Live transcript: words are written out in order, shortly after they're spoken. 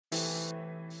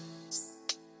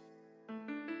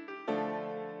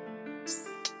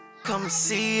Come and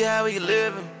see how we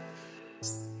living.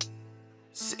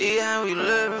 See how we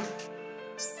living.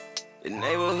 The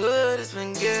neighborhood has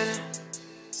been getting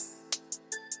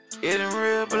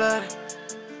real bloody.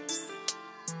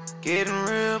 Getting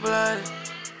real bloody.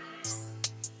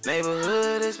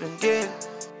 Neighborhood has been getting.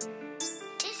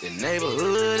 The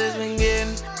neighborhood has been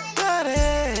getting bloody.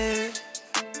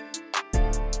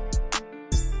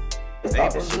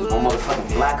 Ain't that shit on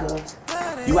motherfucking black hoods?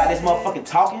 You out this motherfucking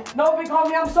talking? No, big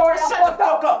homie, I'm sorry. Shut the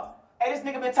fuck up. Hey, this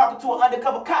nigga been talking to an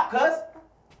undercover cop, cuz.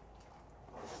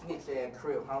 Snitch ass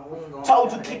crib, homie.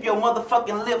 Told you keep your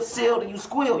motherfucking lips sealed and you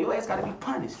squeal. Your ass gotta be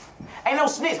punished. Ain't no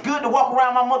snitch good to walk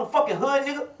around my motherfucking hood,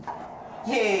 nigga.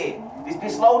 Yeah, this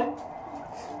bitch loaded.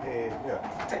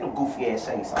 Yeah. Take them goofy ass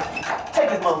shades off. Take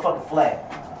this motherfucking flag.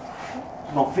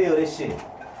 You gonna feel this shit.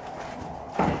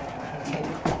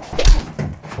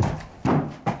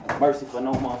 Mercy for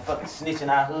no motherfucking snitching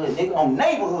our hood, nigga, on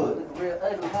neighborhood. Look real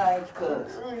ugly, how ain't you,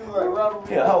 cuz?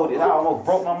 Here, hold it. I almost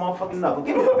broke my motherfucking knuckle.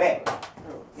 Give me the back.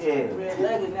 Yeah. Real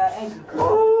ugly, now ain't you, cuz?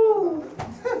 Ooh.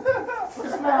 Put a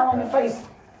smile on your face.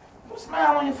 Put a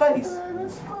smile on your face.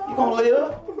 You gonna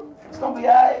live. It's gonna be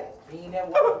alright. You ain't never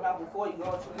walked him out before, you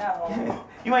going to now, homie.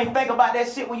 You ain't think about that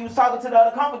shit when you was talking to the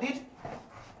other company, did you?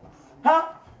 Huh?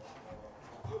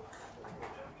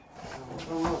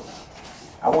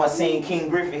 I once seen King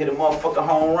Griffey hit a motherfucking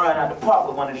home run out the park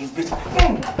with one of these bitches.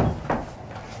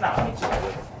 Nah, I'll hit you right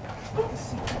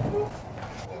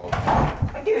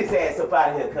here. Get his ass up out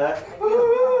of here, cuz.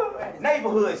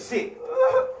 Neighborhood shit.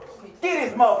 Get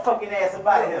his motherfucking ass up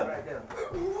out of here.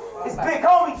 It's big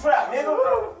homie trap, nigga.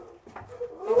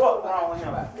 What the fuck wrong with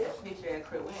him? That snitch ass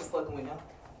crib, we ain't fucking with him.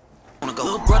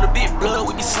 Little brother, big blood,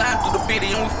 we get slime through the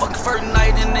bitty. And we fucking first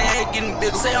night in the head getting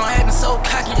bigger. Say I'm acting so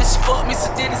cocky, yeah, she fuck me,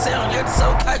 so did it. Say I'm acting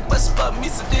so cocky, but she fuck me,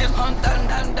 so did it.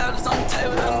 $100,000 on the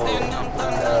table,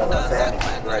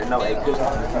 $100,000. Right, no, hey, good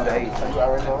on you, hey. You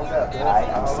already know that. Alright,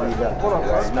 I'm gonna see you up. What up,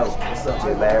 guys? No, what's up,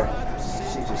 J. Larry?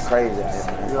 Shit just crazy out here,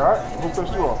 man. You alright? Who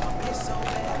pissed you off?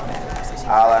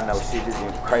 All I know, shit just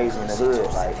been crazy in the hood,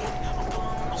 like.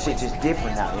 Shit just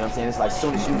different now, you know what I'm saying? It's like as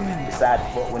soon as you decide to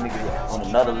fuck with niggas on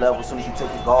another level, as soon as you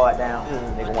take the guard down,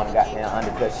 nigga wanna goddamn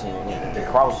undercut you and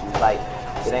cross you. It's like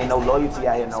it ain't no loyalty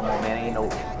out here no more, man.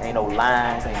 Ain't no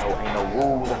lines, ain't no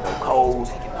rules, ain't no codes.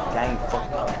 Gang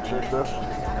fucked up.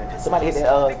 Somebody hit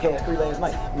that Cash 3 last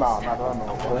night. Nah, not that I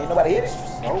know. Well, ain't nobody hit it?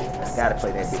 Nope. Gotta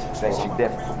play that bitch. That shit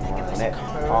definitely put me on that.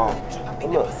 But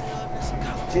look,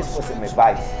 just for some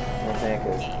advice, you know what I'm saying?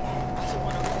 Cause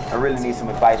I really need some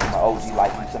advice from an OG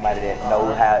like you, somebody that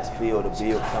knows how it feels to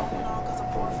build something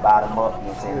from the bottom up, you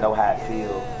know what I'm saying, know how it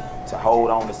feels to hold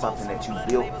on to something that you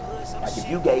built. Like if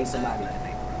you gave somebody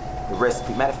the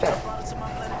recipe, matter of fact,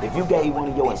 if you gave one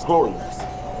of your employees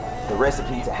the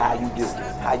recipe to how you built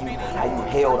this, how you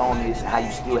held on to this, and how you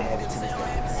still have it to this day.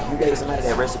 If you gave somebody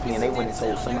that recipe and they went and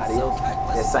told somebody else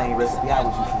that same recipe, how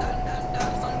would you feel?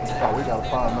 Oh, we gotta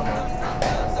find them.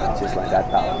 Just like I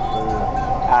thought.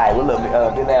 Alright, well look,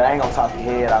 Big Larry, I ain't gonna talk your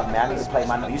head off, man. I need to play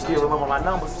my numbers. You still remember my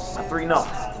numbers? My 3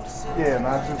 numbers. Yeah,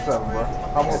 927, bro.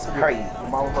 I'm That's crazy.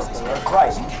 My birthday, right?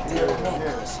 Right.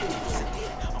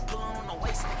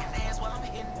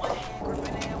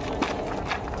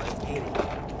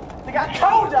 Nigga, I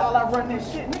told y'all I run this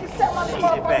shit. Nigga, set my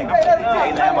motherfucking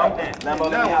Hey,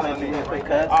 Lambo, let me holler at you real quick,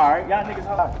 cuz. Alright, y'all niggas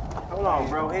holler. Hold on,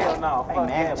 bro. Hell no. Hey,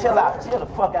 man, chill out. Chill the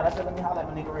fuck out. I said, let me holler at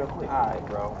my nigga real quick. Alright,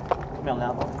 bro. Come here,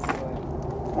 Lambo.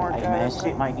 Hey, man,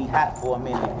 shit might be hot for a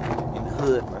minute in the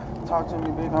hood, bro. Talk to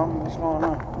me, big homie. What's going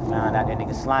on? Found out that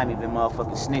nigga Slimy been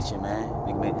motherfucking snitching, man.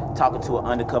 Nigga been talking to an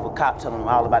undercover cop, telling him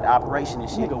all about the operation and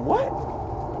shit. Nigga, what?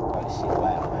 Oh, this shit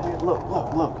wild, man. Look.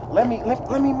 Let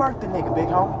me murk the nigga, big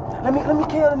homie. Let me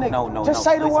kill the nigga. No. Just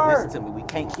say the word. Listen to me. We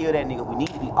can't kill that nigga. We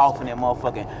need to be off in that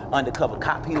motherfucking undercover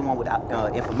cop. He the one without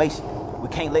information. We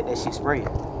can't let that shit spread.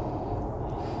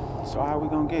 So how we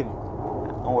gonna get him?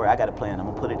 Don't worry, I got a plan. I'm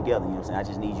gonna put it together, you know what I'm saying? I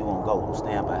just need you on go, on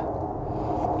standby.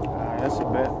 Alright, that's a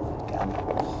bet. Got me.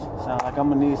 Sound like I'm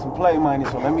gonna need some play money,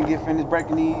 so let me get finished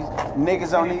breaking these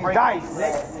niggas on these dice.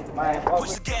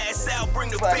 Push the gas out, bring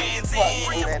the bands in. Hey,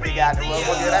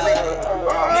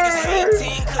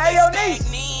 yo, niece.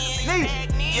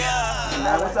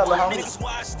 What's up, little homie?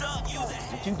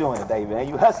 What you doing today, man?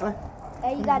 You hustling?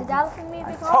 Hey, you got $1 for me,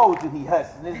 I big told you he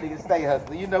hustling. This nigga stay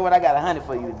hustling. You know what? I got 100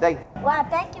 for you today. Wow,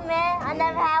 thank you, man. I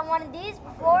never had one of these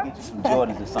before. Get you some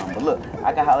Jordans or something. But look,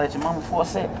 I can holler at your mama for a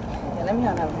sec. Yeah, let me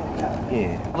holler at him.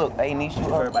 Yeah. Look, hey, niece, you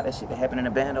heard about that shit that happened in the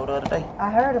bando the other day?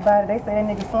 I heard about it. They say that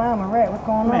nigga Slime a rat. What's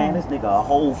going on? Man, this nigga a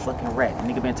whole fucking rat. The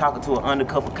nigga been talking to an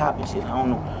undercover cop and shit. I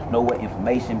don't know what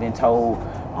information been told.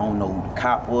 I don't know who the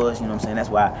cop was, you know what I'm saying? That's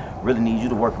why I really need you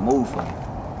to work a move for me.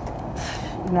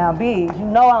 Now, Biggs, you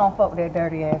know I don't fuck with that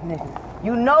dirty ass nigga.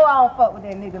 You know I don't fuck with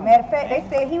that nigga. Matter of fact, they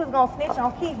said he was gonna snitch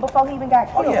on Keith before he even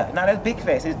got killed. Oh yeah, now that's big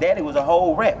facts. His daddy was a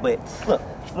whole rat, but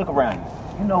look around you.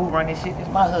 You know who run this shit? It's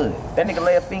my hood. That nigga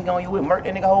lay a finger on you, it murk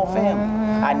that nigga whole family.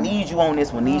 I need you on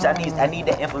this one, I need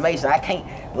that information. I can't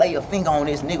lay a finger on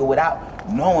this nigga without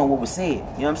knowing what was said. You know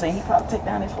what I'm saying? He probably take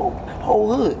down his whole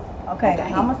hood. Okay,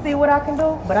 I'm gonna see what I can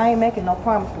do, but I ain't making no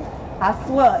promises. I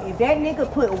swear, if that nigga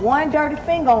put one dirty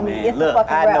finger on me, it's a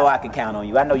fucking rap. I know I can count on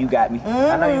you. I know you got me.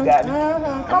 I know you got me.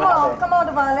 Come on,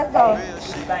 Devon, let's go.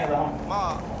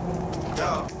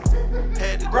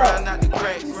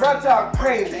 Bro talk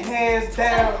crazy, hands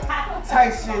down.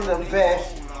 Tyson the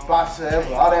best boxer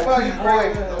ever. All that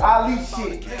P-boy, Ali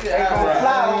shit. Ain't gonna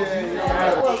fly on you.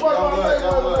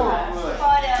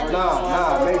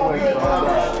 Nah,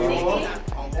 Mayweather.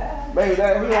 That he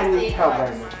don't need help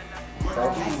right now.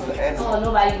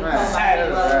 Nobody can come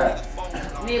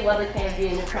Mayweather can't be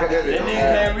in the crowd. That nigga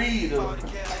can't read though.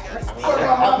 He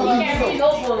can't read no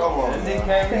book. That nigga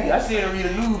can't read. I seen him read a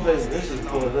newspaper. This is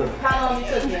for the. How long you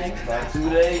took him? About 2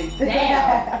 days.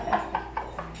 Damn.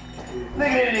 Look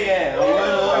at that nigga.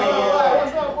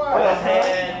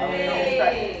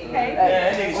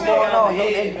 That nigga still got on the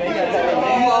head,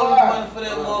 man. You always money for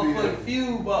that motherfucking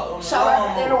few bucks on the Shout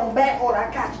out that on back order.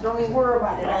 I got you. Don't even worry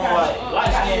about it. I got you.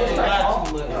 Light skin ain't got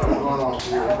too much.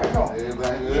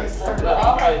 Everybody good?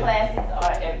 All her classes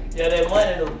are everything. Yeah, that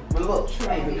money though. But look,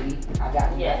 hey baby, I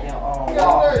got you.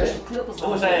 Yeah. Clippers.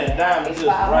 Who's saying diamond It's just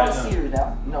right 500 now? series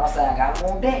out. You know what I'm saying? I got them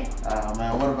on deck.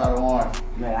 Man, what about a warranty?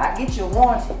 Man, I get you a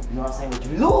warranty. You know what I'm saying? But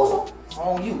you lose them, it's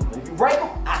on you. But if you break them,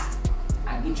 I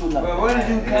get you another. Well, where did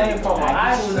you came from? I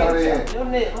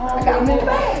got them in the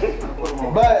bag.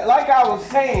 But like I was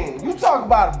saying, you talk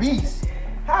about a beast.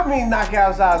 How many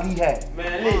knockouts Ali had?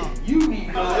 Man, listen, you need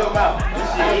to go your mouth. This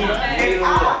shit ain't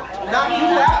Knock you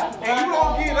out, and you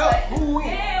don't get up. Who win?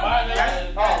 Look,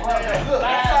 that's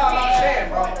all I'm saying,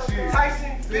 bro.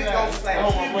 Tyson been gon'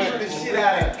 slap. He beat the shit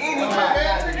out of anybody.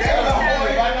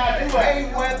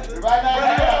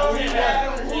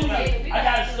 I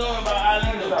got a story about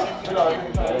Ali though.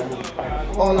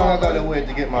 How long I got to wait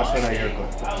to get my son a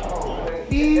haircut?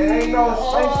 There ain't no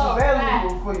space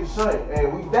available for your son.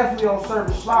 And we definitely on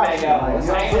service slide. Like, you know what I'm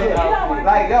saying?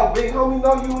 Like, yo, big homie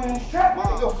know you in the strap.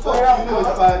 Fuck you know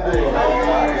it's 5 days.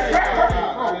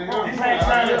 This ain't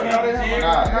trying to get this here.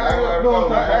 Don't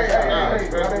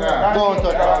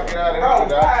touch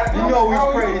that. You know we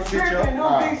spray this shit, yo. No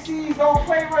big C's don't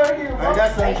play right here, bro. And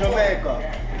that's on Jamaica.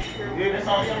 This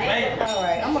on your man.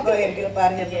 Alright, I'm gonna go ahead and get up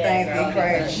out of here for things get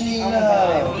crazy.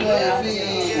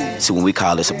 See, when we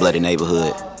call this a bloody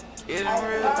neighborhood,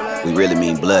 we really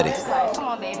mean bloody. Come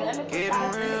on, baby. Let me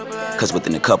Cause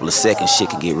within a couple of seconds, shit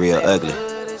can get real ugly.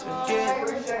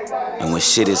 And when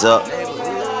shit is up,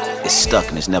 it's stuck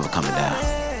and it's never coming down.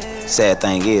 Sad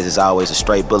thing is, it's always a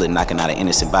stray bullet knocking out an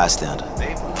innocent bystander.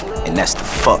 And that's the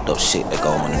fucked up shit that go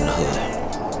on in the hood.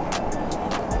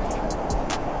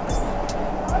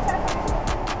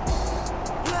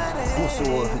 Who's the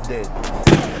one who dead?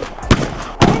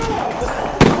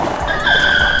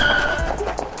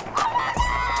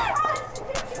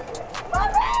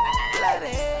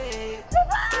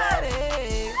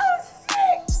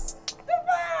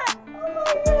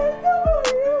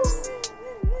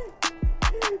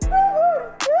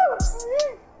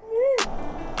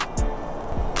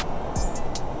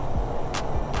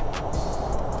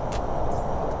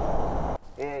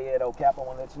 Yeah, though, Cap, I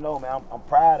want to let you know, man, I'm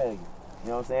proud of you. You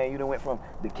know what I'm saying? You done went from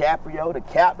DiCaprio to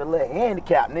Cap to little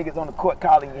handicap. Niggas on the court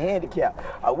calling you handicap.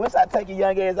 I wish I'd take your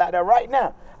young ass out there right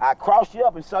now. I'd cross you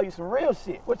up and show you some real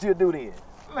shit. What you do then?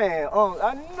 Man,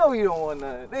 I know you don't want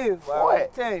none of this, but What? I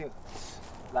tell you.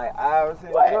 Like, I was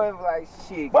in What? Jordan, like,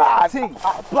 shit, Boy, I guarantee.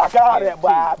 block all that,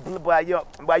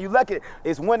 boy, you lucky.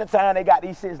 It's wintertime, they got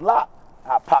these shits locked.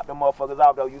 I pop them motherfuckers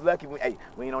off, though. You lucky. Hey,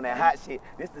 we ain't on that hot shit.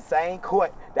 This the same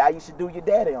court that I used to do your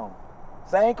daddy on.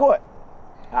 Same court.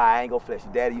 I ain't gonna flex.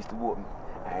 Your daddy used to whoop me.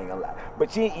 I ain't gonna lie.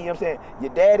 But you know what I'm saying?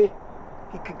 Your daddy,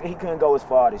 he couldn't go as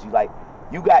far as you. Like,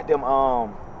 you got them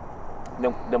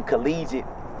collegiate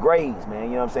grades, man. You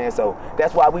know what I'm saying? So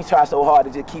that's why we try so hard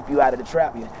to just keep you out of the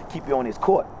trap and keep you on this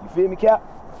court. You feel me, Cap?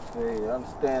 Hey, I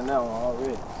understand that one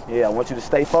already. Yeah, I want you to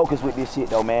stay focused with this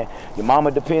shit, though, man. Your mama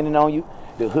depending on you.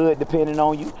 The hood depending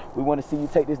on you. We want to see you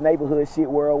take this neighborhood shit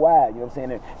worldwide. You know what I'm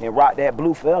saying? And rock that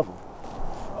blue forever.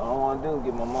 All I want to do is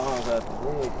get my mom's out the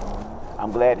leg.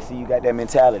 I'm glad to see you got that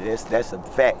mentality. That's a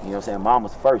fact. You know what I'm saying?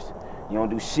 Mama's first. You don't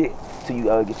do shit till you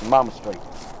get your mama straight.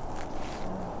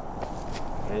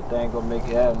 Everything gonna make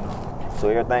it happen. So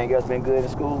everything else been good in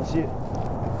school and shit?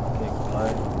 Can't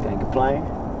complain. Can't complain?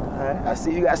 Alright. I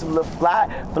see you got some little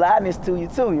flyness to you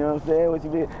too, you know what I'm saying? What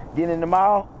you been getting in the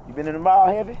mall? You been in the mall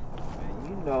heavy? Man,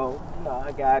 you know,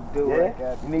 I gotta do it.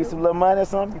 You need some little money or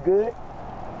something? You good?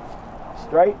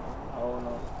 Straight? Hold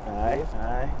on. Alright. You know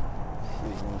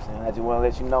what I'm saying? I just want to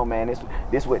let you know, man,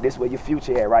 this where your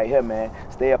future at right here, man.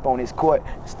 Stay up on this court,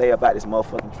 stay up out this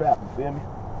motherfucking trap, you feel me?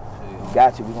 We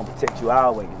got you, we gonna protect you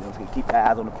always. You know, keep your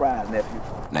eyes on the prize, nephew.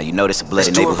 Now you know this a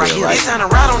bloody neighborhood, right? It's time to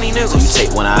ride on these niggas. So you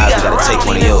take one of ours, we gotta take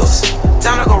one of yours.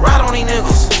 Time to go ride on these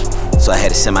niggas. So I had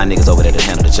to send my niggas over there to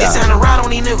handle the job. It's time to ride on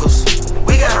these niggas.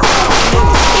 We gotta ride on these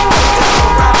niggas.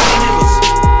 Ride on these niggas.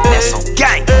 That's some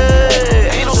gang.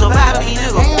 Ain't no surviving these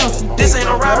niggas. This ain't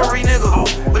a robbery,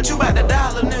 nigga. But you about to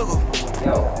die, little nigga.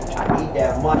 Yo, I need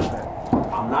that money.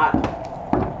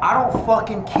 I don't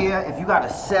fucking care if you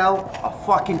gotta sell a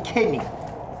fucking kidney.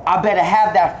 I better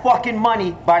have that fucking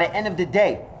money by the end of the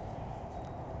day.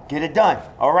 Get it done.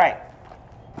 All right.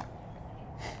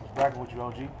 What's back with you,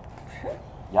 OG?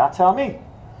 Y'all tell me.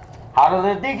 How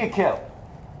did the D get killed?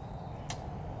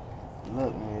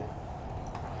 Look, man.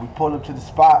 We pull up to the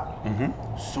spot.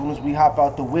 As soon as we hop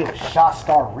out the whip, shots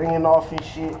start ringing off and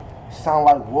shit. Sound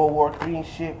like World War III and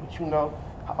shit, but you know,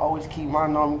 I always keep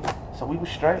mine on me. So we was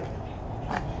straight.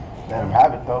 Let him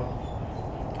have it though.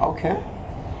 Okay.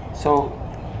 So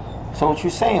what you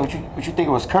saying? What you think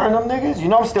it was current them niggas? You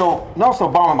know I'm still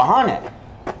bombing behind that.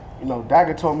 You know,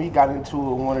 Dagger told me he got into it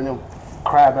with one of them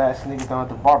crab ass niggas down at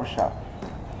the barbershop.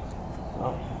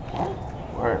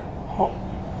 Word.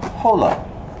 Hold up.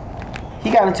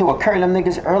 He got into a current them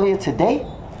niggas earlier today?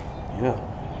 Yeah.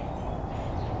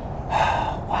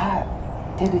 Why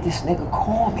didn't this nigga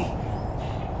call me?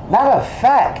 Matter of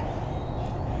fact,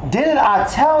 didn't I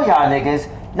tell y'all niggas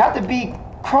not to be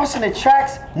crossing the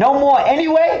tracks no more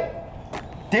anyway?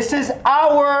 This is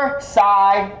our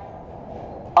side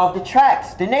of the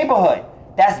tracks, the neighborhood.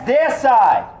 That's their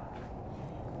side.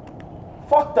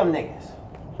 Fuck them niggas.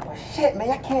 But shit, man,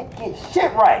 I can't get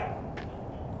shit right.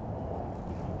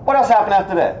 What else happened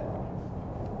after that?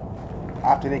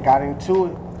 After they got into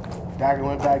it, Dagger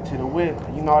went back to the whip.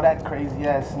 You know how that crazy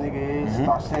ass nigga is.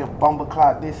 Start saying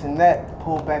bumbleclot this and that.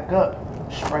 Pull back up.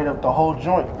 Straight up the whole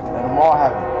joint. Let them all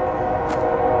have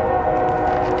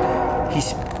it.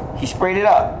 He sprayed it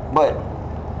up, but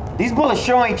these bullets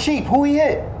sure ain't cheap. Who he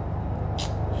hit?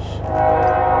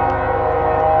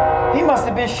 He must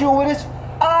have been shooting with his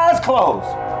eyes closed.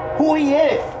 Who he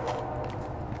hit?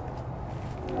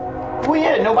 Who he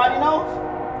hit? Nobody knows?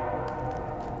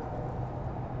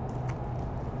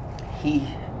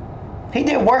 He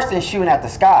did worse than shooting at the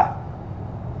sky.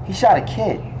 He shot a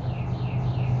kid.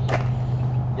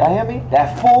 Y'all hear me?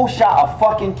 That fool shot a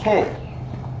fucking kid.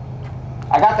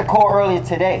 I got the call earlier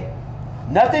today.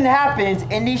 Nothing happens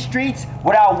in these streets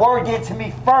without word getting to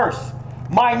me first.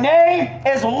 My name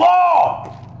is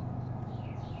Law.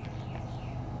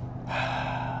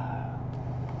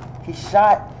 He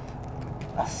shot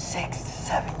a 6 to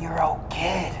 7-year-old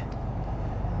kid.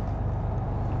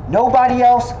 Nobody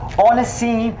else on the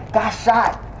scene got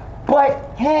shot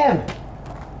but him.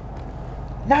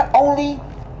 Not only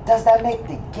does that make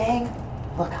the gang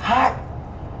look hot,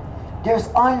 there's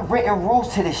unwritten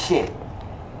rules to this shit.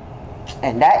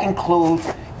 And that includes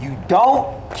you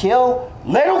don't kill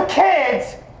little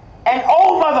kids and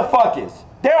old motherfuckers.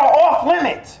 They're off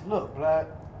limits. Look, Blood,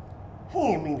 he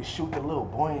ain't mean to shoot the little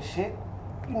boy and shit.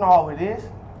 You know how it is.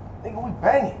 Nigga, we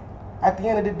banging. At the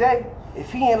end of the day,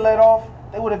 if he ain't let off,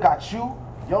 they would have got you,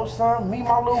 your son, me,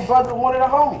 my little brother, one of the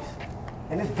homies.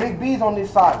 And it's Big B's on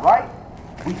this side, right?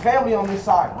 We family on this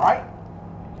side, right?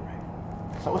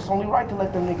 So it's only right to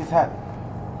let them niggas have it.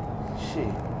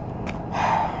 Shit.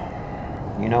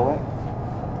 You know what?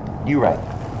 You right.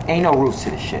 Ain't no rules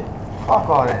to this shit. Fuck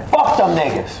all that. Fuck them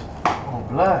niggas. Oh,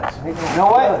 Bloods, nigga. You know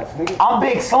what? Bloods, nigga. I'm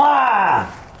Big Slime.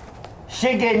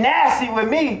 Shit get nasty with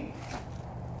me.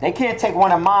 They can't take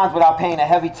one of mine without paying a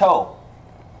heavy toll.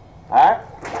 Alright?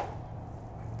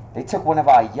 They took one of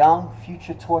our young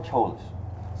future torch holders.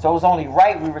 So it was only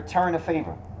right we return the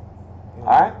favor.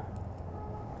 Alright?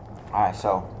 Alright,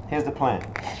 so here's the plan.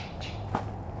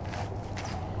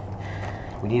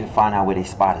 We need to find out where they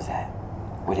spot is at.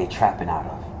 Where they trapping out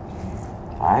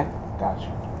of. Alright? Got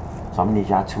you. So I'm gonna need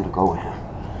y'all two to go with him.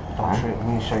 Don't trip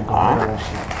me and Shay go All there right. and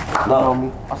shit. You Look. know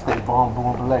me, I stay bomb,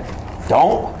 boom, collecting.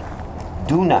 Don't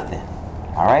do nothing.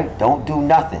 Alright? Don't do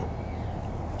nothing.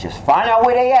 Just find out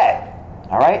where they at.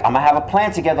 Alright? I'm gonna have a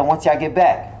plan together once y'all get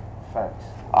back. Facts.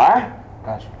 Alright?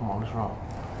 Got you. Come on, let's roll.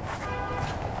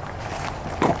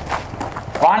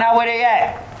 Find out where they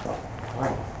at.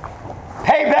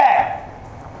 Payback!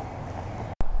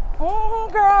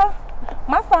 Girl.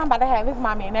 My son about to have his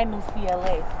mommy in that new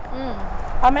CLS.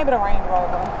 Or maybe the Range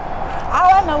Rover.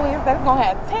 All I know is that it's gonna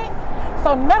have tint,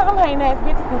 so none of them hating ass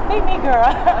bitches can see me, girl.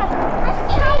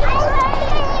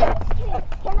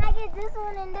 Can I get this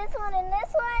one and this one and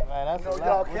this one? Man, that's no,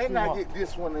 y'all cannot get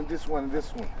this one and this one and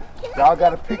this one. Y'all got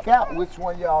to pick out which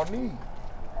one y'all need.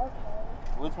 Okay.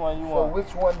 Which one you want? So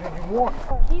which one do you want?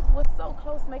 Heath was so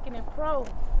close making it pro.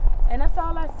 And that's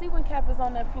all I see when Cap is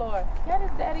on that floor. That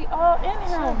is daddy all in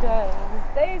him. Does.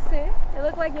 Stacy, it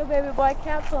look like your baby boy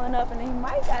Cap pulling up and he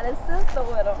might got his sister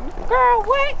with him. Girl,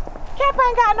 what? Cap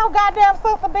ain't got no goddamn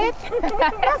sister, bitch.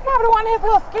 That's probably one of his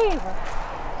little skeevers.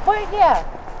 But yeah,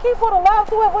 Keith would have loved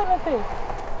to have witnessed this.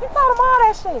 He told him all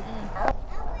that shit.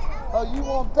 Oh, you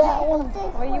want that one?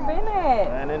 Where you been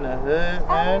at? Man, in the hood,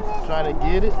 man. Trying to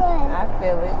get it. I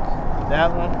feel it.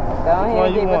 That one? Go ahead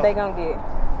and get what they gonna get.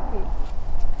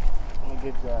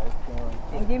 Get y'all going.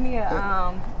 And give me a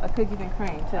cookies and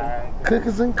cream too. Right.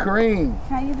 Cookies and cream.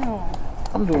 How you doing?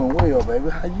 I'm doing well, baby.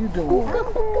 How you doing?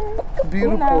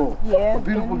 Beautiful. Yeah. A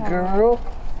beautiful girl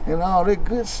and all that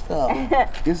good stuff.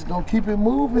 It's gonna keep it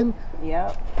moving.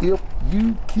 Yep. If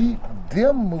you keep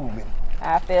them moving.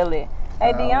 I feel it.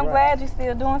 Hey D, I'm glad you're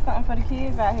still doing something for the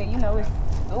kids out here. You know it's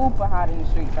super hot in the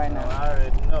streets right now. I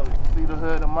already know. See the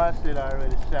hood of my shit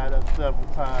already shot up several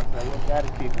times, so we gotta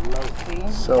keep it low.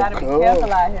 See? So gotta be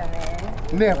careful out here,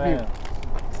 man. Nephew.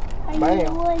 Man,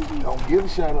 don't get a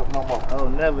shot up no more. Oh,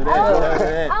 never that. Never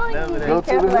that. Never that.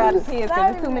 Be careful out of the kids,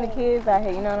 because there's too many kids out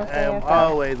here, you know what I'm saying?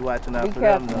 I'm always watching out for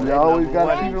them. We always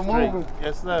gotta keep it moving.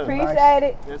 Yes, sir. Appreciate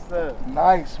it. Yes, sir.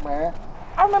 Nice, man.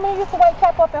 I remember he used to wake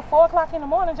Cap up at 4 o'clock in the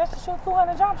morning just to shoot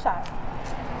 200 jump shots.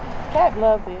 Cap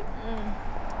loved it.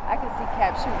 I can see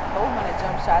Cap shooting 400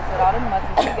 jump shots with all the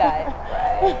muscles he got.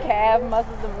 Right. Calf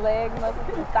muscles, them leg muscles,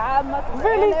 them thigh muscles,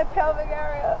 and that pelvic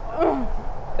area.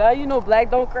 Girl, you know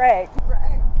black don't crack.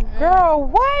 Girl,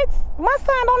 what? My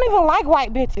son don't even like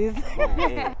white bitches. Oh,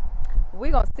 yeah. We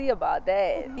gonna see about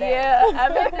that. Yeah, I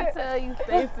meant to tell you,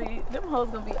 Stacey, them hoes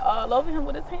gonna be all over him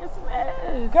with his handsome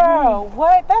ass. Girl,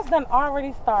 what? That's done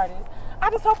already started.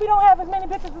 I just hope he don't have as many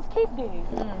bitches as Keith did.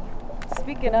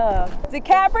 Speaking of,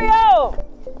 DiCaprio!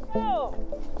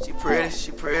 She pretty,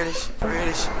 she pretty, she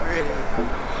pretty, she pretty.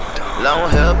 Long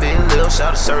hair, big lil,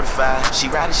 shawty certified. She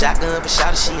riding shotgun, but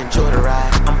shawty, she enjoy the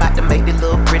ride. I'm about to make this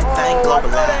little pretty thing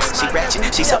globalize. She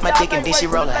ratchet, she suck my dick and then she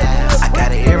roll her eyes. I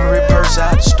got every purse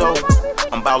out the store.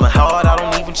 I'm ballin' hard, I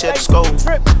don't even check the scope.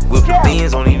 Whip the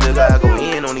beans on these niggas, I go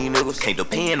in on these niggas. Can't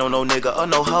depend on no nigga or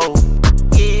no hoe.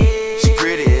 She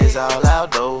pretty as all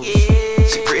outdoors.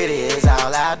 She pretty as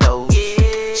all outdoors.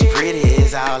 She pretty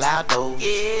as all outdoors.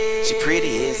 She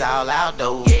pretty as all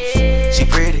outdoors. She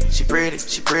pretty, she pretty,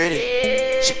 she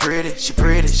pretty. She pretty, she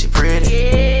pretty, she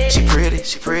pretty. She pretty,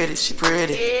 she pretty, she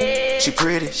pretty. She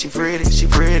pretty, she pretty, she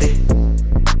pretty.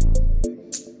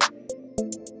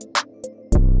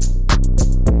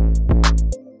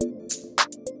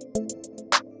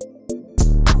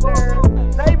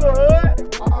 Neighborhood.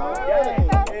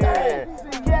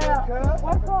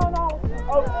 What's going on?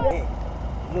 Hey,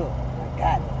 look, I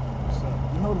got it.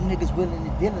 You know the niggas willing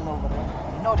and dealing over there.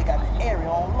 You know they got the area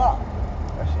on lock.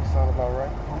 That shit sound about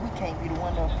right. But we can't be the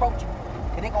one to approach them.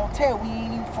 Cause they gonna tell we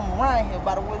ain't even from around here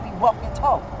by the way we walk and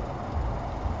talk.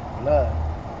 Blood.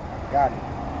 Got it.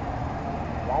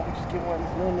 Why don't we just get one of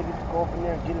these little niggas to go up in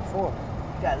there and get it for us?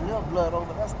 We got Lil Blood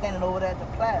over there standing over there at the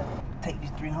plaza. Take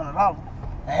these $300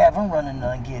 and have him running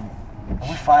there and getting it. And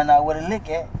we find out where to lick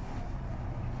at.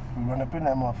 We run up in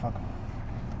that motherfucker.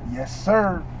 Yes,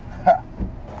 sir. But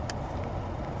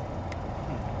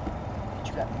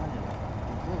you got money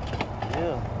though.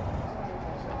 Yeah.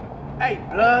 Hey,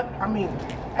 blood.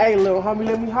 Hey, little homie,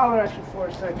 let me holler at you for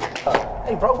a second.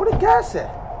 Hey, bro, where the gas at?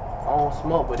 I don't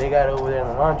smoke, but they got it over there in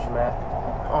the laundromat.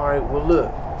 All right, well,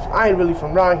 look. I ain't really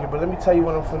from around here, but let me tell you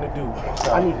what I'm finna do.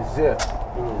 I need a zip.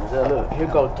 You need a zip? Look, here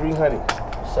go 300.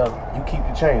 So you keep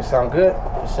the change. Sound good?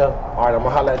 For sure. All right, I'm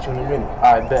gonna holler at you in a minute.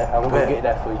 All right, bet. I'm gonna get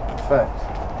that for you. Facts.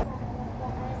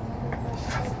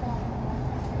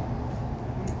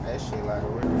 That shit like a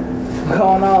real. What's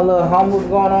going on, little homie? What's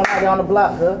going on out there on the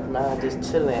block, huh? Man, just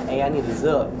chillin'. Hey, I need a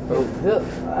zip. Oh, zip.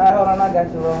 All right, hold on. I got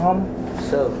you, little homie.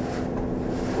 So,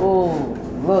 ooh,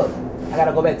 look. I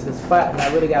gotta go back to the spot and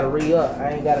I really gotta re-up.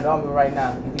 I ain't got it on me right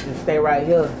now. You can just stay right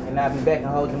here and I'll be back and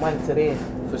hold your money till then.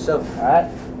 For sure. All right?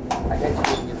 I got you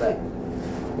when you get back.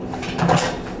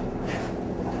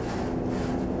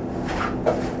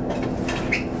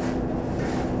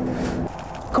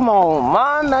 Come on,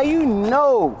 man. Now you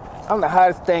know I'm the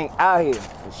hottest thing out here.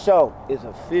 For sure. It's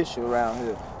official around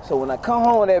here. So when I come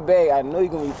home with that bag, I know you're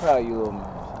gonna be proud of you, little man.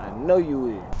 I know you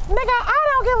will. Nigga, I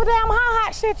don't give a damn how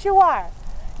hot shit you are.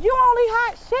 You only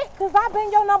hot shit because I've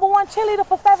been your #1 cheerleader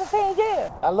for 17 years.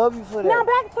 I love you for that. Now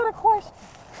back to the question.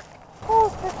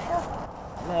 Who's this helper?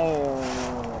 Man,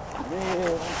 I'm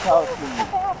talking to you.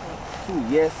 She was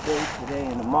yesterday, today,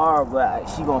 and tomorrow, but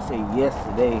she gonna say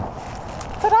yesterday.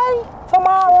 Today,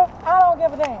 tomorrow, I don't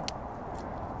give a damn.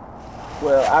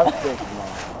 Well, I respect you, Mom.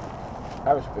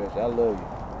 I respect you. I love you.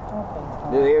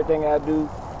 There's everything I do,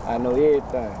 I know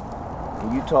everything.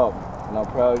 And you taught me, and I'm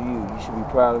proud of you. You should be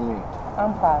proud of me.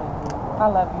 I'm proud of you. I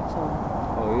love you too.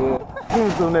 Oh, yeah?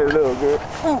 Who's on that little girl?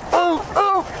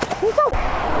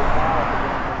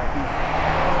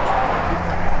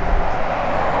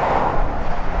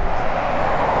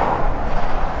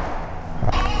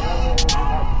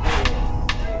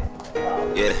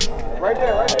 Yeah. Right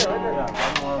there.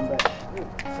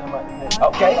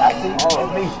 Okay, I see. Oh,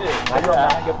 me. Now you're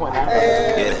on your point. Yeah.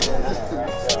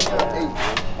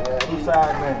 Who's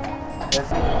side, man?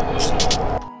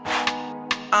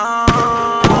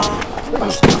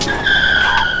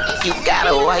 You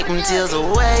gotta wipe them tears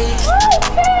away.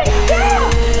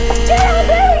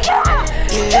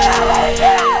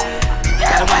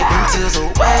 Gotta wipe them tears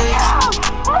away.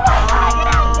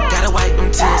 Gotta wipe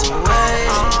them tears away.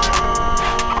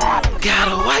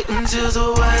 Gotta wipe them tears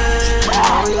away.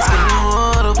 Always getting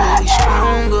water, but we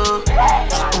stronger.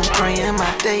 I'm praying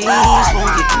my days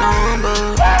won't get number.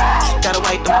 Gotta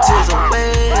wipe them tears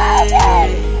away.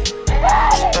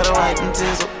 Gotta wipe them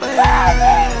tears away.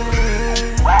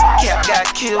 Cap got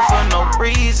killed for no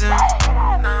reason.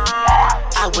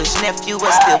 I wish nephew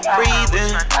was still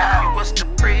breathing.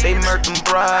 They murked him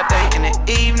broad day in the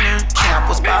evening. Cap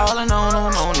was ballin'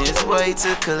 on his way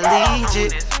to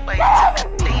collegiate.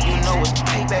 You know it's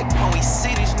payback when we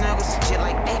see these niggas. Shit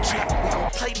like A-Trap, we gon'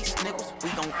 play these niggas. We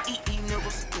gon' eat these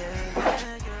niggas. Yeah.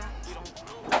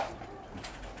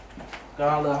 Go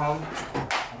on, little homie.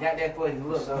 I got that for you.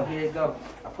 Look, so here you go.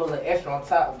 I put a little extra on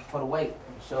top for the weight.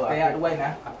 So stay out the way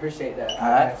now. I appreciate that. All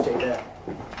right. I appreciate that.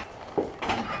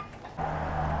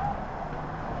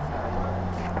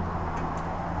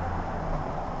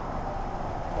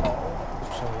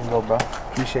 So, you know, bro.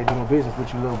 Appreciate doing business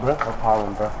with you, little bro. No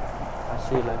problem, bro. I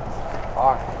see you later.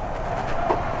 All right.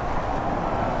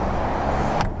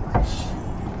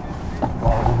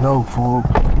 Oh, no, fool.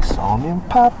 It's on and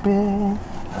poppin'.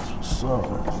 That's what's up,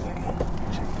 nigga.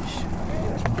 Check this shit. Yeah,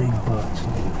 that's big bucks,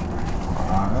 nigga.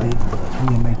 Alright. Big bucks. We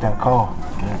didn't make that call.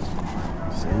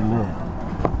 Gotcha. Say less.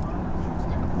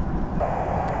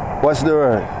 What's the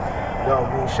word? Yo,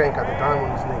 me and Shank got the dime on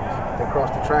these niggas. They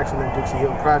crossed the tracks in them Dixie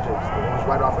Hill projects. The ones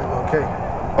right off MLK.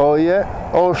 Oh, yeah?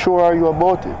 How sure are you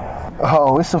about it?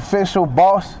 Oh, it's official,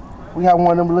 boss. We had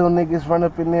one of them little niggas run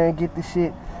up in there and get the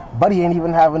shit. Buddy ain't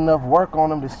even have enough work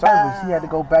on him to service. He had to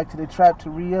go back to the trap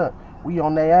to re-up. We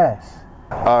on their ass.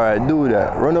 Alright, do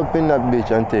that. Run up in that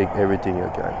bitch and take everything you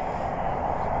can.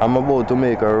 I'm about to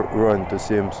make a run to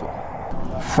Simpson.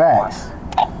 Facts.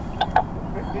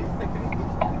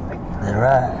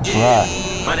 Right.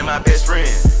 Money my best friend.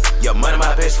 Yeah, money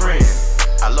my best friend.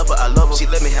 I love her. She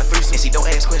let me have threesomes and she don't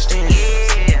ask questions.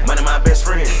 Money my best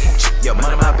friend. Yeah,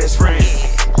 money my best friend.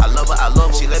 I love her.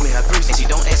 She let me have threesomes and she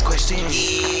don't ask questions.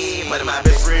 Money my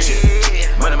best friend.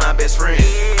 Money my best friend.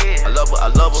 I love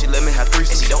her. She let me have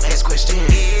threesomes and she don't ask questions.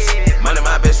 Money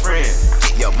my best friend.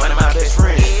 Yeah, money my best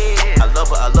friend. I love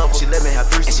her. She let me have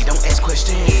threesomes and she don't ask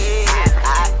questions.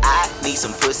 I need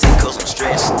some pussy cause I'm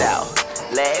stressed out.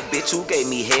 Lad bitch who gave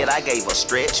me head, I gave her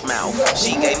stretch mouth.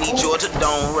 She gave me Georgia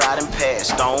Dome riding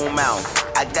past Stone Mountain.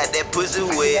 I got that pussy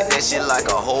wet, that shit like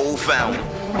a whole fountain.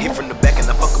 Hit from the back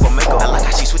and I fuck up a makeup. I like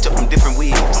how she switch up them different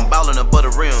wigs. I'm ballin' above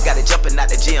the rim, got it jumping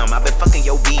out the gym. I been fucking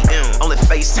your BM, only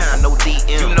FaceTime, no DM.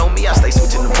 You know me, I stay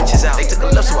switching them bitches out. They took a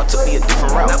left, so I took me a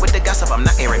different route. Not with the gossip, I'm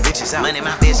not airing bitches out. Money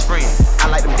my best friend, I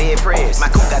like them dead prayers.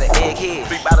 My coupe got an egg head,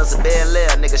 3 bottles of Bel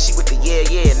Air, nigga. She with the yeah,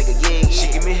 nigga, yeah.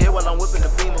 She give me head while I'm whipping the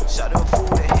beamer. Shot her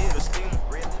food that head, the steamer.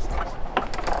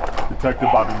 Detective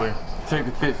Bobby Lee.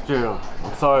 Detective Fitzgerald.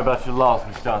 I'm sorry about your loss,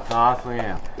 Miss Johnson. I honestly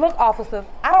am. Look, officers,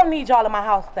 I don't need y'all in my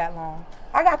house that long.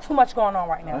 I got too much going on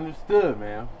right now. Understood,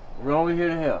 ma'am. We're only here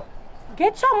to help.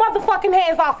 Get your motherfucking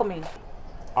hands off of me.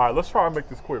 All right, let's try and make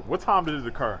this quick. What time did it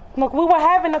occur? Look, we were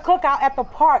having a cookout at the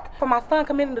park for my son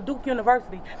committing to Duke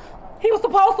University. He was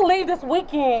supposed to leave this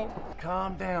weekend.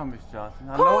 Calm down, Miss Johnson.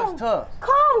 I know it's tough.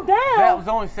 Calm down. Zach was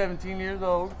only 17 years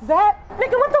old. Zach?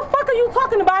 Nigga, what the fuck are you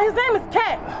talking about? His name is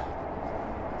Cat.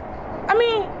 I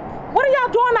mean, what are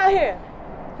y'all doing out here?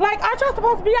 Like, aren't y'all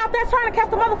supposed to be out there trying to catch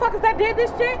the motherfuckers that did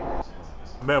this shit?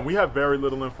 Man, we have very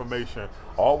little information.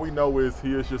 All we know is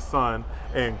he is your son,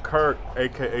 and Kurt,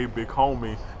 aka Big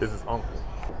Homie, is his uncle.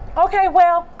 Okay,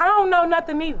 well, I don't know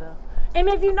nothing either. And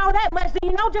if you know that much,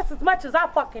 then you know just as much as I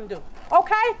fucking do.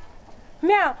 okay?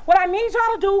 Now, what I need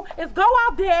y'all to do is go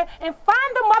out there and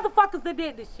find the motherfuckers that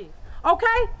did this shit,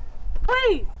 okay?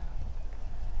 Please. Is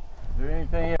there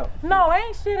anything else? No,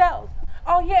 ain't shit else.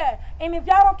 Oh yeah, and if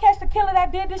y'all don't catch the killer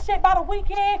that did this shit by the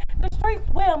weekend, the streets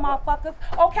will, motherfuckers.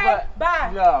 Okay, bye.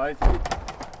 No, it's...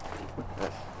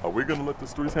 Are we gonna let the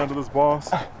streets handle this,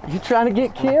 boss? You trying to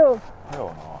get killed?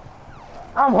 Hell no.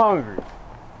 I'm hungry.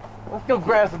 Let's go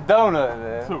grab some donuts,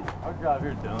 man. Two. I'll drive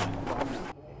here done.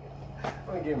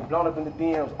 I ain't getting blown up in the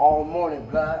DMs all morning,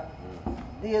 blood.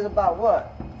 Deals about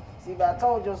what? See, but I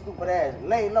told your stupid ass,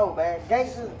 lay low, man.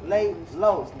 Gangsters, lay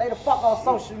low. Stay the fuck on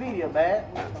social media, man.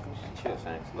 Chill,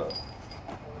 Shanks. Look,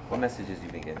 what messages you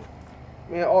been getting?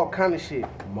 Man, all kind of shit.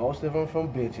 Most of them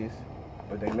from bitches,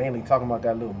 but they mainly talking about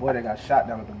that little boy that got shot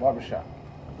down at the barbershop.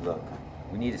 Look,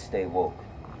 we need to stay woke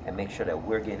and make sure that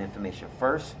we're getting information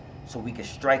first so we can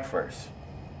strike first.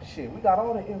 Shit, we got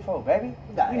all the info, baby.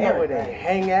 We got know where they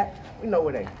hang at. We know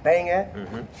where they bang at.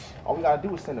 All we gotta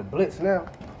do is send a blitz now.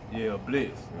 Yeah, a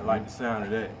blitz. I like the sound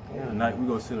of that. Yeah. Tonight we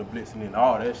gonna send a blitz and then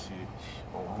all that shit.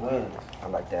 Oh, I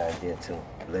like that idea too.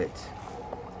 Blitz.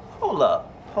 Hold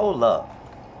up. Hold up.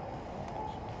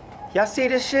 Y'all see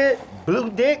this shit? Blue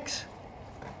dicks?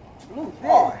 Blue dick?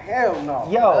 Oh, hell no.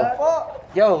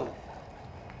 Yo,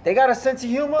 they got a sense of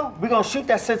humor? We gonna shoot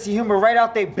that sense of humor right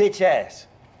out they bitch ass.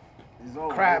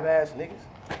 Crab ass niggas.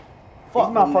 Fuck,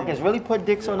 these motherfuckers really put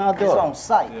dicks on our door. It's on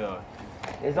site. Yeah.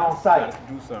 It's on site.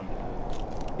 Do something.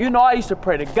 You know, I used to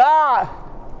pray to God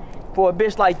for a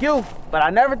bitch like you, but I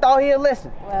never thought he'd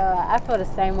listen. Well, I feel the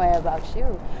same way about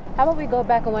you. How about we go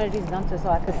back in one of these dumpsters so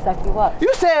I can suck you up?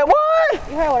 You said what?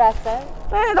 You heard what I said?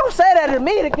 Man, don't say that to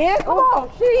me again. Come on,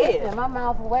 shit. Listen, my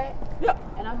mouth wet,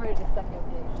 and I'm ready to suck your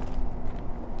dick.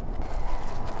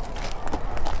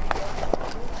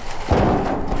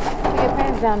 Put your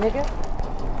pants down, nigga.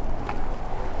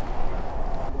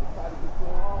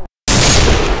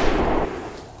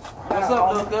 What's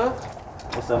up, Luca?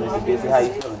 What's up, Mr. Busy? How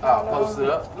you feeling? Posted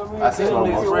up. I seen them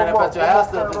niggas ran up at your house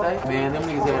the other day. Man, them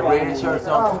niggas had red shirts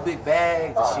on, 2 big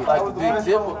bags and shit, like the big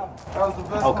zipper.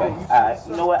 Okay, alright.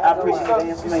 You know what? I appreciate the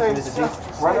information, Mr. G.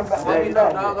 Let me know,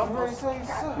 dog. I'm ready.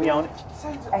 We on it.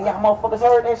 Hey, y'all motherfuckers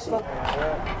heard that shit? We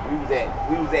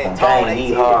was at Tone.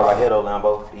 He hard right here though,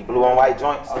 Lambo. He blue on white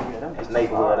joints. It's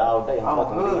neighborhood all day. I'm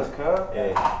fucking with these.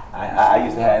 Yeah. I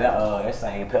used to have that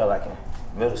same pill like in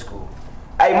middle school.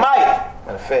 Hey, Mike!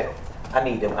 Matter of fact, I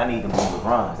need them blue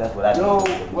runs. That's what I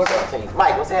need.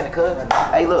 Mike, what's happening, cuz?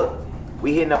 Hey, look.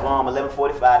 We hitting up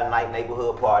 11:45 tonight,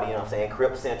 neighborhood party, you know what I'm saying?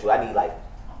 Crip Central. I need like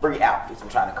 3 outfits. I'm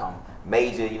trying to come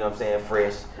major, you know what I'm saying?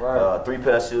 Fresh. 3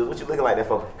 pair of shoes. What you looking like that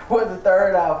for? What's the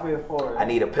 3rd outfit for? I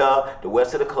need a pair the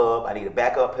west of the club. I need a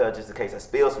backup pair just in case I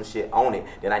spill some shit on it.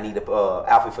 Then I need a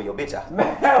outfit for your bitch house.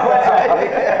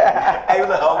 Hey,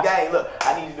 look, okay, look.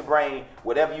 I need you to bring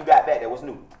whatever you got back that was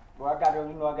new. Well, I got the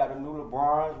new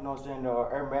LeBrons, you know what I'm saying, the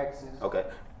Air Maxes. Okay.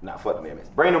 Nah, fuck them Air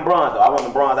Maxes. Bring them bronze though. I want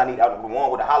the bronze. I need the one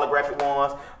with the holographic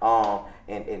ones.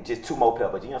 And just 2 more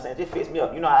peppers. You know what I'm saying? Just fits me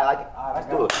up. You know how I like it. Let's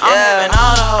do it. I'm having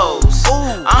all the hoes.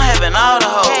 I'm having all the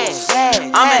hoes.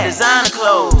 I'm in designer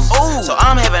clothes. So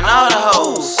I'm having all the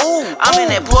hoes. I'm in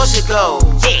that Porsche Gold.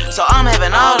 So I'm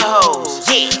having all the hoes.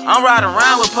 I'm riding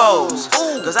around with poles.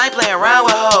 Cause I ain't playing around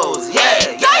with hoes.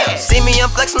 Yeah. See me, I'm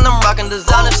flexing, I'm rocking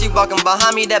designer. She walking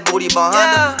behind me, that booty behind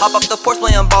her. Hop off the porch,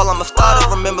 playing ball, I'm a starter.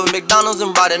 Remember McDonald's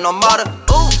and riding on Marta.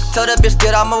 Tell that bitch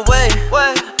get out my way.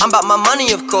 I'm about my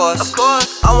money, of course.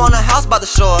 I want a house by the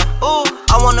shore.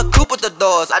 I want a coupe with the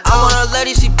doors. I want a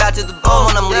lady, she bad to the bone.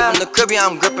 When I'm leaving the crib, yeah,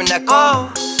 I'm gripping that car.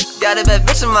 Got a bad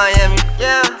bitch in Miami.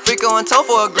 Freako and Tone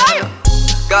for a Grammy.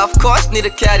 Golf course, need a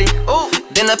caddy.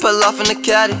 Then I pull off in the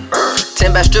caddy.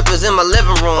 10 bad strippers in my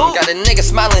living room. Got a nigga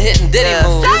smiling, hitting Diddy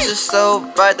moves. It's just so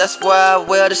bright, that's why I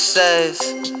wear the shades.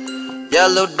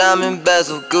 Yellow diamond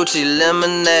bezel, Gucci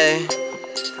lemonade.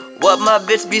 What my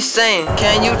bitch be saying,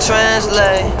 can you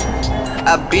translate?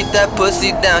 I beat that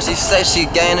pussy down, she say she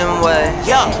gaining weight.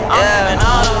 I'm having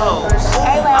all the hoes.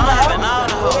 I'm having all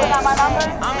the hoes. You got my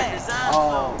number?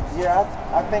 Yeah,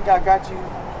 I think I got you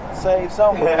saved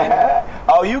somewhere.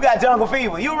 Oh, you got jungle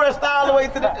fever. You rushed all the way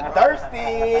to the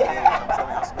thirsty.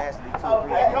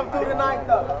 Okay, come through tonight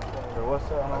though.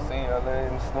 What's up? I seen y'all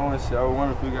in the store and shit. I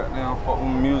wonder if you got down fuck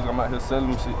with music. I'm out here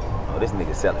selling shit. Oh, this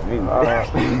nigga selling music.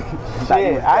 Shit, I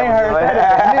ain't heard that in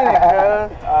a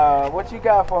minute, cuz. What you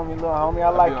got for me, little homie? I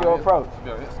like your approach.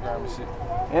 Instagram and shit.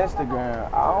 Instagram?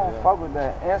 I don't fuck with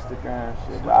that Instagram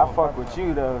shit, but I fuck with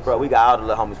you though. Bro, we got all the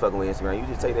little homies fucking with Instagram. You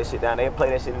just take that shit down there and play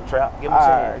that shit in the trap. Give them a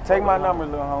chance. Alright, take my number,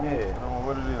 little homie. Yeah.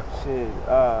 What it is? Shit,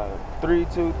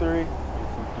 323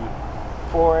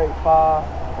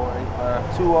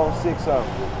 485 2060.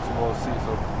 2060.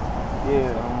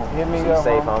 Yeah, hit me Be up,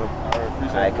 safe, homie. homie.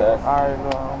 Alright, cuz. Alright,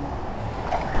 homie.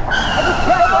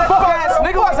 Fuck ass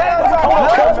nigga, what's happening?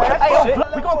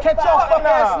 We gonna catch y'all fuck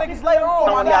ass niggas later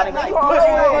on.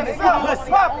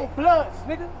 Bloods,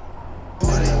 nigga.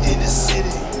 In the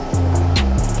city.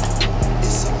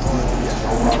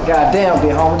 Goddamn,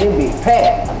 big homie, they be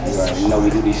packed. You know we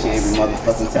do this shit every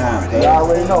motherfucking time. You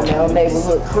already know, man. On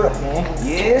neighborhood crip, man.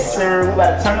 Yes, sir. We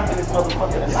about to turn up in this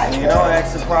motherfucker tonight. You don't act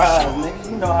surprised,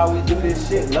 nigga. You know how we do this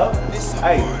shit, love.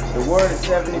 Hey, the word is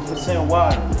 70%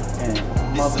 water. And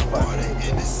motherfucker,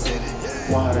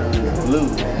 water is blue,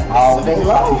 man. All day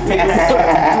long. Look,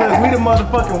 we the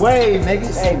motherfucking wave,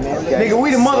 niggas. Hey, man. Okay. Nigga, we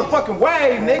the motherfucking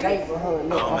wave, nigga. Neighborhood,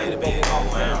 look. Tone made a big go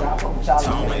round.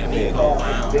 Tone made a big go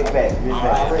round. Big back, big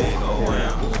back.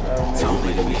 Tone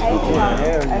made a big go round.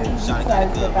 Shawty got a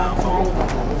good round phone.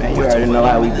 Man, you already know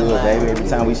how we do it, baby. Every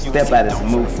time we step out, it's a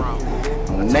move.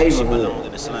 On the neighborhood.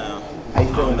 How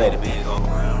you feeling, baby?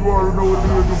 You already know what it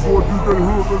is, your boy DJ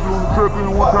Hood, cause you on the check in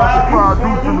one time for 5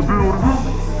 dudes in the building.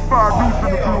 5 dudes in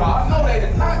the building. I know they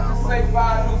did not just say 5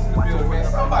 dudes in the building, man.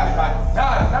 Somebody about to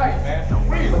die tonight, man.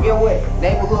 But get what?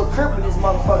 Neighborhood crip in this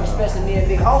motherfucker, especially me and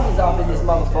big homies off in this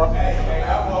motherfucker.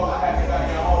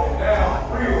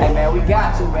 Hey man, we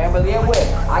got to, man. But get what?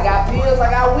 I got pills,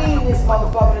 I got weed in this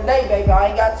motherfucker today, baby. I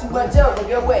ain't got too much else, but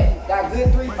get what? Got good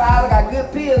 3-5, I got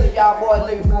good pills if y'all boys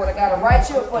looking for it. I got a right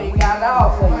chill for you, got it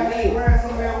all for you.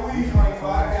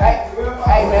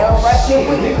 Hey man, I'm right chill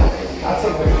with you. I'll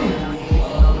take it.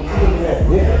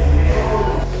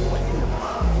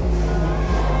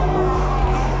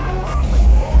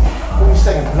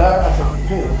 Second blood, I took a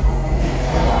pill.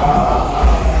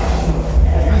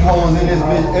 These hoes in this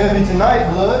bitch every tonight,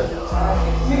 blood.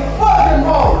 Nigga, fuck them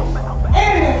hoes.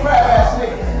 And them crab ass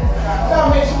niggas. Y'all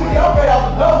make sure we get up right out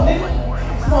the door, nigga.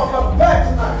 This motherfucker back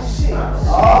tonight. Shit.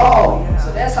 Oh, so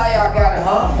that's how y'all got it,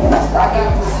 huh? I got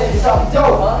you sitting off the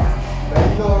door, huh? Man,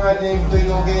 you know right there, you play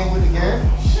no game with the game.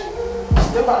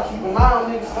 Still gotta keep an eye on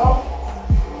niggas, though.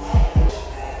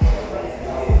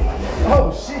 Oh,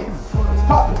 shit.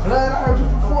 Pop the blood, I heard you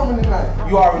performing tonight.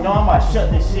 You already know I'm about to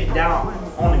shut this shit down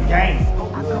on the game.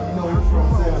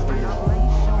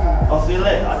 Oh, see you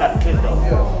later. I got the kick though.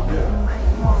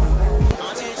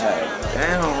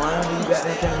 Damn, man, you got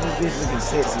that kind of bitch looking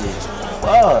sexy.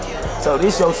 Fuck. So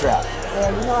this your trap.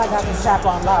 Yeah, you know I got the trap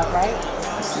on lock, right?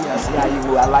 I see how you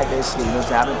move. I like that shit. You know what I'm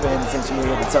saying? I've been paying attention to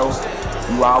you at the toe.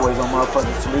 You always on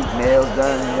motherfucking fleek, nails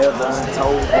done, hair done,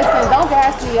 toes. Listen, don't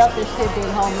gas me up this shit, big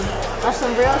homie. On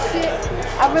some real shit,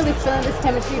 I'm really feeling this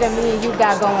chemistry that me and you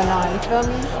got going on. You feel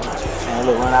me? Man,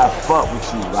 look, when I fuck with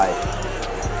you, like,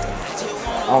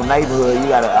 on neighborhood, you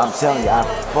gotta, I'm telling you, I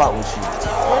fuck with you.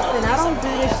 Listen, I don't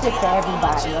do this shit for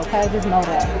everybody, okay? Just know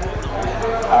that.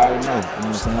 I already know, you know what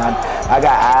I'm saying? I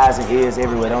got eyes and ears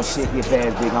everywhere. Don't shit get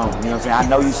past big homie, you know what I'm saying? I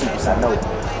know you super, I know it.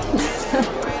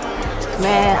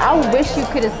 Man, I wish you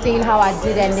could have seen how I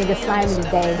did that nigga Slimy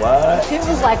today. What? Shit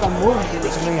was like a movie.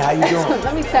 What you mean, how you doing?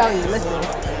 Let me tell you, listen.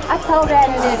 I told that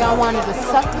nigga I wanted to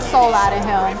suck the soul out of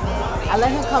him. I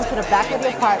let him come to the back of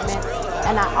the apartment,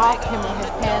 and I offed him with his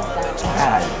pants down.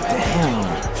 God damn.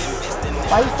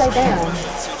 Why you say damn?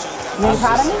 You ain't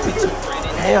proud of me?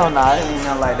 Hell nah, it ain't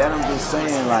nothing like that. I'm just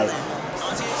saying, like,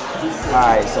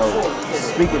 alright, so,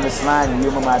 speaking of Slimy, you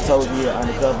remember I told you you're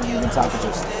undercover and you've been talking to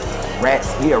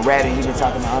rats, he a rat and he been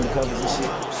talking to undercovers and shit.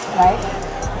 Right.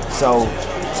 So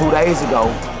 2 days ago,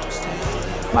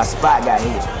 my spot got hit.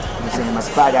 You know what I'm saying? My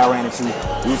spot got ran into.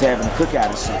 We was having a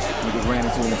cookout and shit. Niggas ran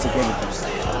into him and took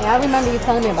everything. Yeah, I remember you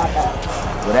telling me about that.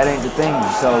 But that ain't the thing.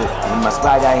 So when my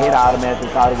spot got hit, I automatically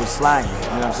thought it was Slimy.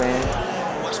 You know what I'm saying?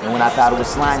 And when I thought it was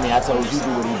Slimy, I told you do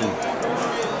what he do.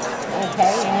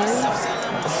 Okay, and?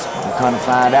 You come to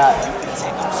find out,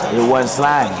 it wasn't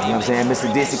Slimy. You know what I'm saying? Mr.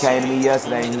 Dixie came to me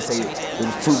yesterday and he said it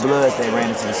was 2 bloods that ran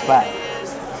into the spot.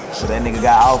 So that nigga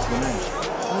got off for me.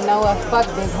 You know what? Fuck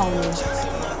big homie.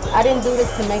 I didn't do this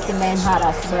to make the name hot,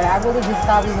 I swear. I really just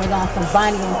thought we was on some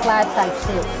Bonnie and Clyde type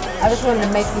shit. I just wanted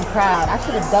to make you proud. I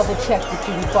should have double checked with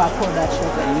you before I pulled that shit.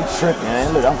 Man, you tripping,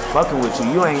 man. Look, I'm fucking with you.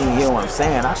 You ain't even hear what I'm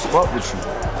saying. I fuck with you.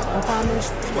 I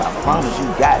promise? Well, I promise you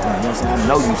got me. You know what I'm saying? I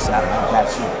know you solid. I got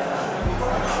you.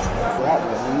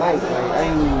 Night, like,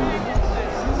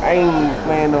 I ain't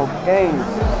playing no games.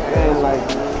 Man, like,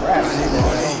 rap,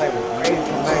 like,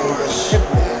 crazy, man.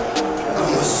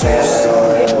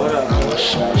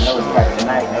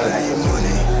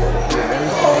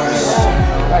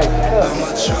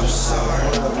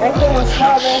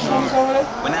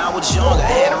 When I was young, I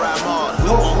had a ride hard. We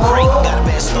won't crank, got a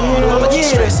bad start. I'ma get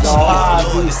stressed. She live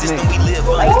for the system we live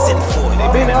under 10 for. They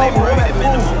been in neighborhood at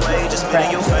minimum wage. just spit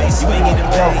in your face. You ain't getting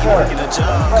paid, you working a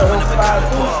job. Coming up in College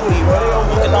Park, we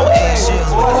walking on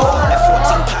eggshells. At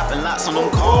 14, popping lots on them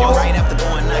cars. Right after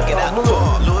going knock it out the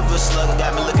park. Louisville slugger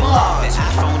got me looking large.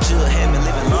 That iPhone jewel had me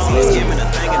living long. Let's give me the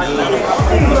thing in Atlanta.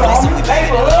 We flexing, we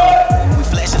banging it long. We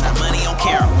flashing our money on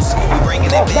cameras. We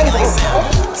bringing that bag like sound.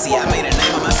 See, I made a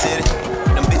name of my city.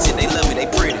 Them bitches, they love me,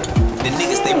 they pretty. The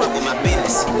niggas, they work with my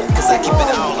business. Cause I keep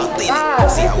it all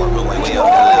authentic. See, I work my way up the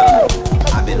ladder.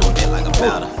 I've been on that like a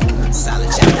powder.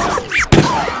 Solid chopper.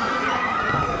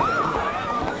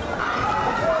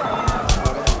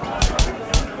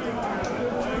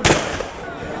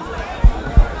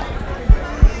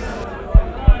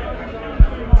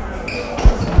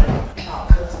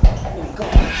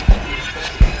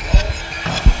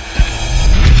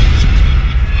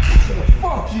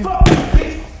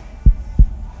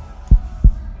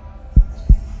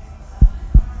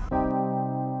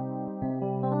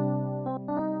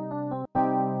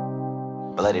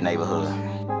 Bloody neighborhood.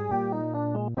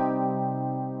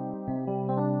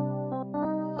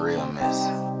 Real mess.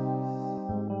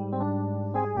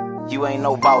 You ain't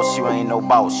no boss, you ain't no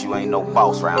boss, you ain't no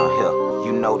boss round here.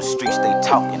 You know the streets, they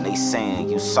talking, they saying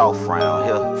you soft round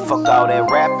here. Fuck all that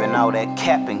rapping, all that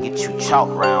capping, get you chalk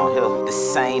round here. The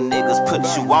same niggas put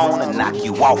you on and knock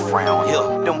you off round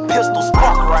here. Them pistols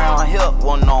spark round here,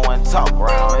 won't no one talk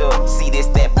round here. See this,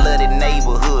 that bloody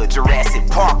neighborhood, Jurassic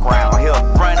Park round here.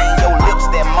 Running your lips,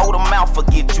 that motor mouth,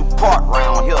 forget you park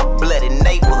round here. Bloody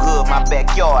neighborhood, my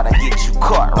backyard, I get you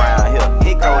caught round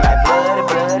here. It go like bloody,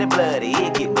 bloody, bloody,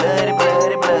 it get bloody,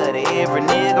 bloody, bloody. Every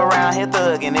nigga around here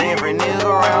thuggin', every nigga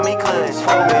around me clutch.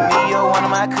 Fuck with me or one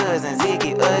of my cousins, it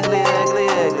get ugly, ugly,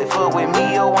 ugly. Fuck with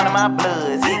me or one of my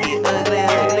bloods, it get ugly,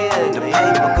 ugly, ugly. The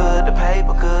paper good, the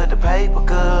paper good, the paper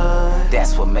good.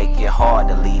 That's what make it hard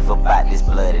to leave about this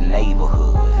bloody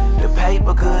neighborhood. The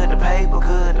paper good, the paper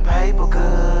good, the paper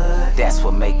good. That's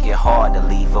what make it hard to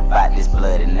leave about this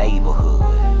bloody neighborhood.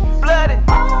 Bloody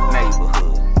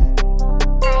neighborhood.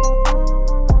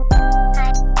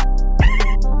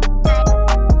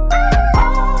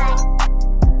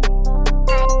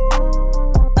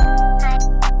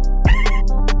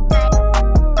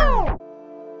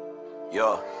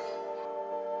 Yo,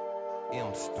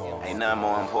 ain't nothing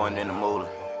more important than the moolah.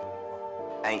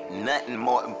 Ain't nothing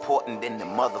more important than the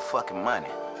motherfucking money.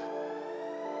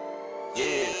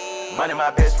 Yeah, money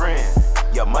my best friend.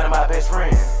 Yeah, money my best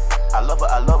friend. I love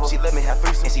her, she let me have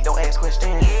threesomes and she don't ask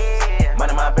questions.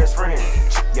 Money my best friend.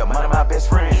 Yeah, money my best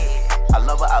friend. I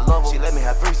love her, she let me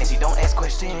have threesomes and she don't ask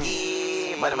questions.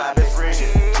 Money my best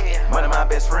friend. Money my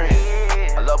best friend.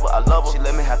 I love her, she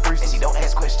let me have threesomes and she don't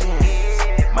ask questions.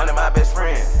 Money my best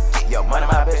friend. Yo, money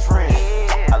my best friend.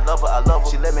 I love her,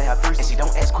 she let me have threesomes and she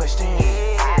don't ask questions.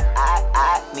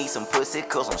 I need some pussy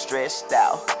cause I'm stressed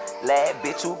out. Lad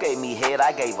bitch who gave me head,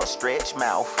 I gave her stretch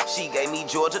mouth. She gave me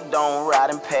Georgia Dome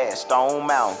riding past Stone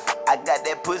Mountain. I got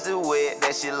that pussy wet,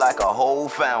 that shit like a whole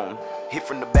fountain. Hit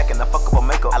from the back and I fuck up her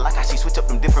makeup. I like how she switch up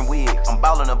them different wigs. I'm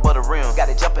ballin' a butter rim. Got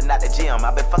it jumping out the gym.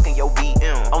 I been fucking your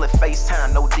BM. Only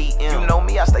FaceTime, no DM. You know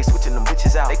me, I stay switching them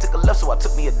bitches out. They took a left, so I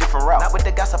took me a different route. Not with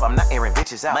the gossip, I'm not airing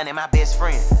bitches out. Money my best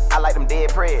friend. I like them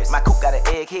dead prayers. My coupe got an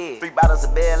egg head. 3 bottles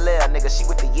of Bel Air, nigga. She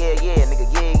with the yeah, nigga,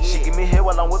 yeah. She give me head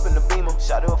while I'm whipping the Beamer.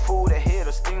 Shot her a fool that